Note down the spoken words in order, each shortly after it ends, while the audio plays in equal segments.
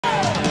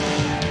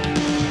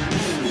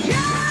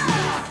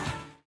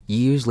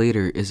Years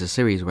Later is a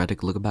series where I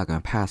take a look back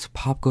on past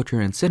pop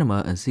culture and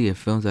cinema and see if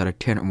films that are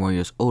 10 or more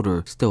years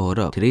older still hold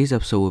up. Today's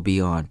episode will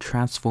be on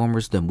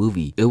Transformers the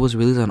movie. It was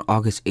released on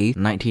August 8th,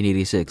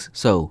 1986.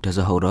 So, does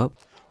it hold up?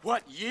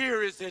 What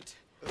year is it?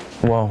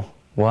 Whoa,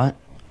 what?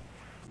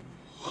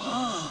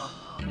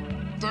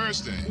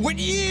 Thursday. What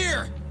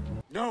year?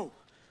 No.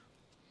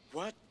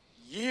 What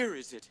year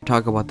is it?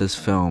 Talk about this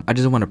film, I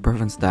just want to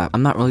preference that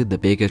I'm not really the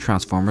biggest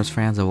Transformers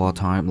fans of all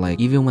time. Like,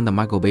 even when the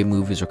Michael Bay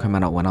movies were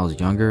coming out when I was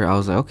younger, I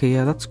was like, okay,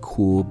 yeah, that's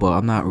cool, but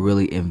I'm not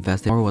really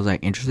invested or was I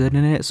interested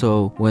in it.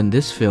 So when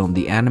this film,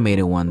 the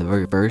animated one, the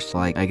very first,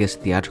 like, I guess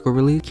theatrical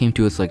release came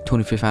to its like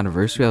 25th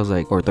anniversary, I was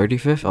like, or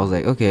 35th, I was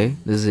like, okay,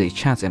 this is a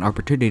chance, an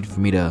opportunity for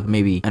me to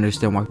maybe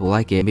understand why people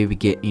like it, maybe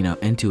get, you know,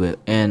 into it.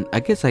 And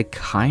I guess I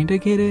kind of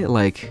get it.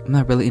 Like, I'm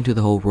not really into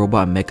the whole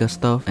robot mecha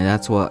stuff, and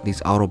that's what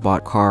these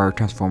Autobot car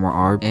Transformer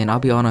are. And I'll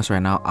be honest right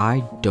now,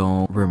 I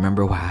don't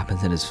remember what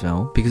happens in this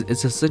film because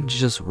it's essentially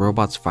just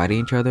robots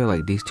fighting each other,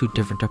 like these two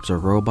different types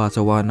of robots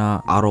or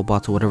whatnot,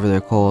 Autobots or whatever they're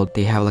called.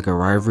 They have like a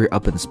rivalry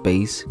up in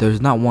space.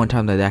 There's not one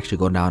time that they actually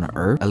go down to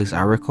Earth, at least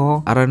I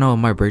recall. I don't know if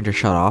my brain just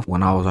shut off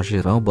when I was watching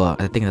the film, but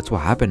I think that's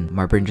what happened.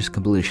 My brain just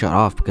completely shut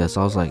off because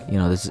I was like, you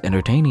know, this is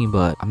entertaining,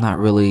 but I'm not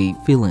really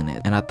feeling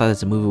it. And I thought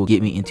this movie would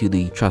get me into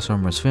the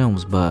Transformers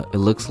films, but it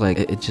looks like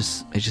it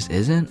just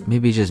isn't.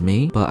 Maybe it's just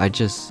me, but I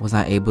just was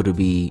not able to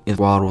be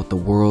enthralled with the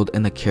world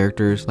and the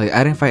characters. Like,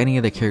 I didn't find any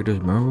of the characters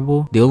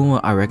memorable. The only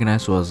one I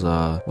recognized was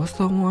what's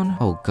the one?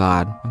 Oh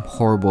god, I'm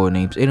horrible at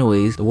names.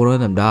 Anyways, the one of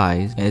them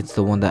dies, and it's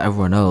the one that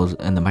everyone knows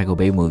in the Michael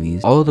Bay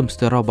movies. All of them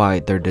stood out by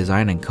their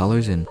design and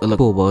colors, and it looked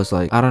cool, but it's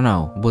like, I don't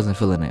know, wasn't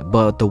feeling it.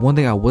 But the one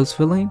thing I was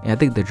feeling, and I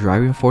think the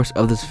driving force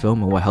of this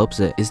film and what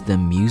helps it, is the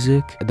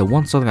music. The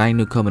one song I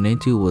knew coming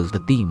into was the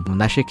theme. When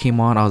that shit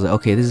came on, I was like,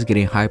 okay, this is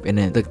getting hype. And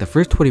then like the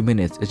first 20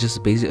 minutes, it's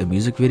just basically a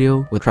music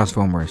video with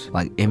Transformers,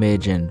 like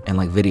image and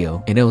like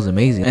video, and it was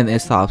amazing. And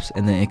it stops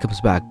and then it comes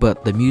back,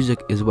 but the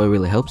music is what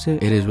really helps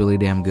it. It is really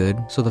damn good.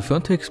 So the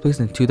film takes place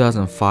in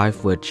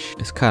 2005, which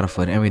is kind of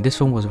funny. I mean, this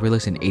film was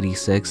released in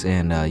 86,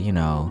 and you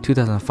know,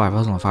 2005, I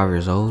was only 5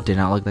 years old. Did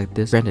not look like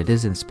this. Granted,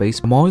 this is in space.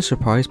 I'm always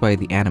surprised by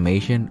the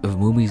animation of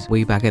movies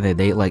way back in the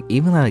day. Like,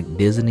 even like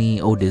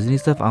Disney, old Disney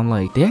stuff, I'm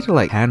like, they had to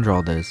like hand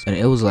draw this, and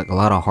it was like a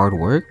lot of hard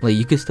work. Like,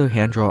 you could still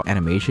hand draw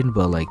animation,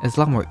 but like it's a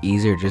lot more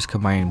easier just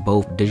combining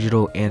both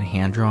digital and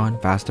hand drawn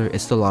faster.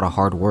 It's still a lot of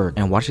hard work.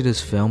 And watching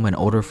this film and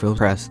older film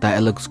press that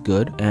it looks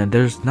good, and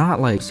there's not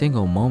like a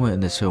single moment in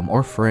this film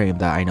or frame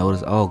that I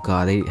noticed, oh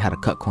god, they had to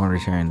cut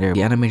corners here and there.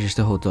 The animation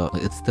still holds up.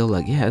 Like, it's still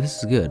like, yeah, this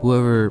is good.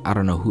 Whoever, I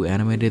don't know who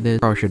animated this,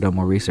 probably should have done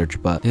more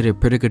research, but they did a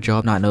pretty good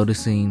job not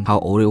noticing how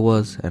old it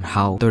was and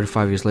how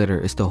 35 years later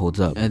it still holds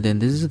up. And then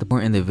this is the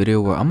point in the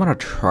video where I'm gonna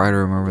try to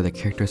remember the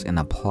characters and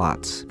the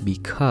plots,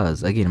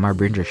 because again, my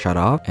brain just shut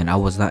off and I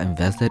was not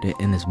invested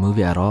in this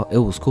movie at all. It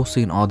was cool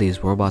seeing all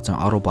these robots and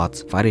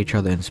Autobots fight each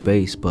other in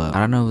space, but I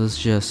don't know if it's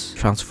just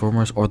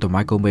Transformers or the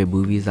Michael Bay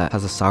movies that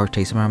has a sour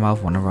taste in my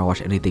mouth whenever I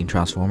watch anything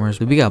Transformers.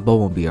 But we got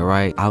Bumblebee,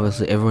 alright?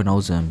 Obviously everyone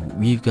knows him.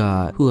 We've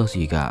got, who else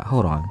you got?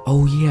 Hold on.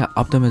 Oh yeah,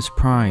 Optimus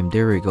Prime.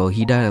 There we go.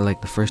 He died in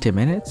like the first 10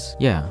 minutes.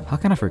 Yeah, how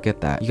can I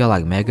forget that? You got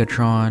like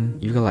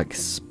Megatron, you got like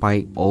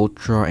Spike,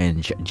 Ultra,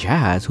 and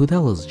Jazz. Who the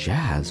hell is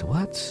Jazz?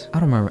 What? I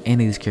don't remember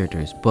any of these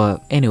characters.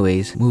 But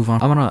anyways, move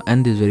on. I'm gonna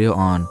end this video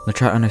on to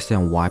try to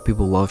understand why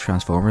people love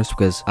Transformers,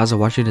 because as I'm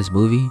watching this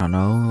movie, I don't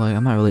know, like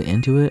I'm not really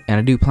into it, and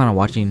I do plan on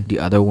watching the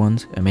other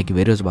ones and making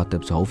videos about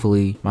them, so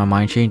hopefully my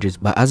mind changes.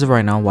 But as of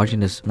right now, watching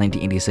this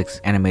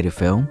 1986 animated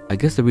film, I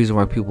guess the reason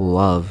why people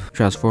love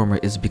Transformers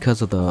is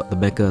because of the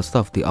mecha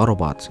stuff, the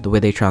Autobots, the way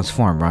they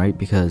transform, right?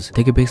 Because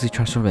they could basically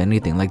transform into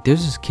anything. Like,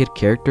 there's this kid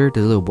character,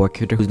 this little boy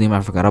character whose name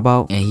I forgot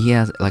about, and he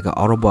has like an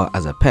Autobot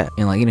as a pet,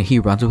 and like, you know, he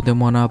runs with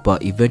him or not,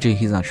 but eventually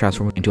he's not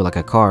transformed into like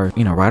a car,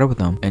 you know, ride up with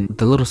them. And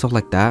the little stuff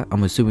like that,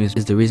 I'm assuming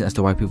is the reason as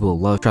to why people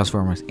love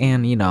Transformers.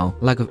 And you know,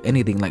 lack of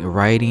anything, like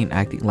writing,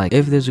 acting, like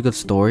if there's a good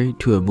story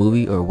to a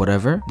movie or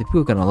whatever, the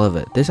people are gonna love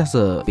it. This has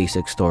a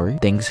basic story,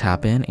 things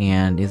happen,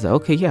 and it's like,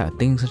 okay, yeah,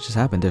 things just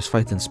happen. There's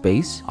fights in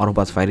space,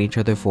 Autobots fighting each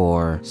other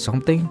for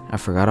something I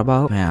forgot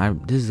about.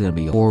 Man, this is gonna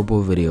be a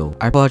horrible video.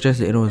 I apologize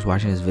to anyone who's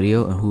watching this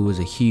video and who is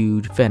a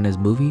huge fan of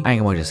this movie. I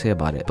ain't gonna much to say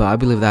about it, but I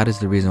believe that is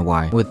the reason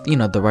why. With, you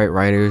know, the right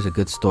writers, a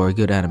good story,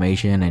 good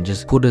animation, and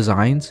just cool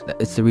designs,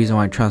 it's the reason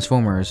why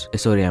Transformers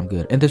is so damn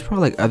good. And there's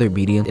probably like other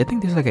mediums. I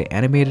think there's like an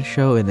animated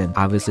show, and then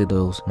obviously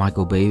those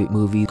Michael Bay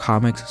movie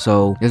comics.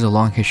 So there's a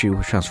long history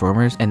with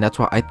Transformers, and that's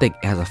why I think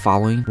it has a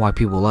following, why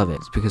people love it.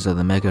 It's because of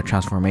the mega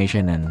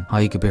transformation and how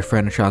you could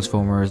befriend the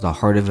Transformers, the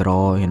heart of it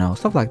all, you know,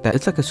 stuff like that.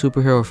 It's like a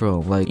superhero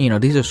film. Like, you know,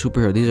 these are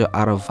superheroes, these are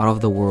out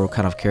of the world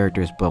kind of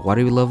characters, but why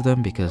do we love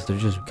them? Because they're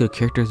just good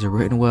characters, they're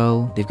written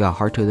well, they've got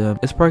heart to them.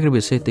 It's probably gonna be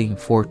the same thing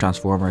for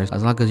Transformers.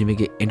 As long as you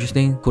make it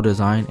interesting, cool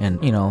design,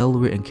 and you know, well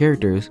written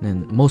characters,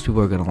 then most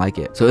people are gonna like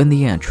it. So in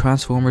the end,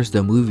 Transformers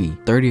the movie,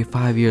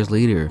 35 years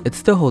later, it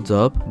still holds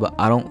up, but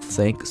I don't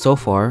think so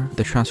far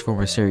the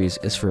Transformers series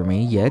is for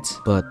me yet.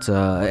 But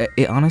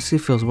It honestly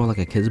feels more like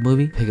a kids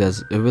movie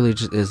because it really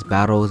just is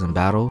battles and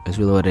battle. It's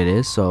really what it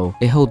is. So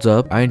it holds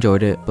up. I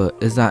enjoyed it, but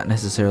it's not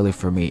necessarily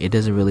for me. It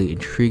doesn't really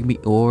intrigue me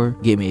or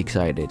get me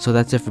excited. So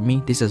that's it for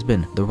me. This has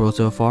been The Road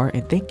So Far,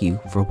 and thank you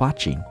for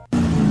watching.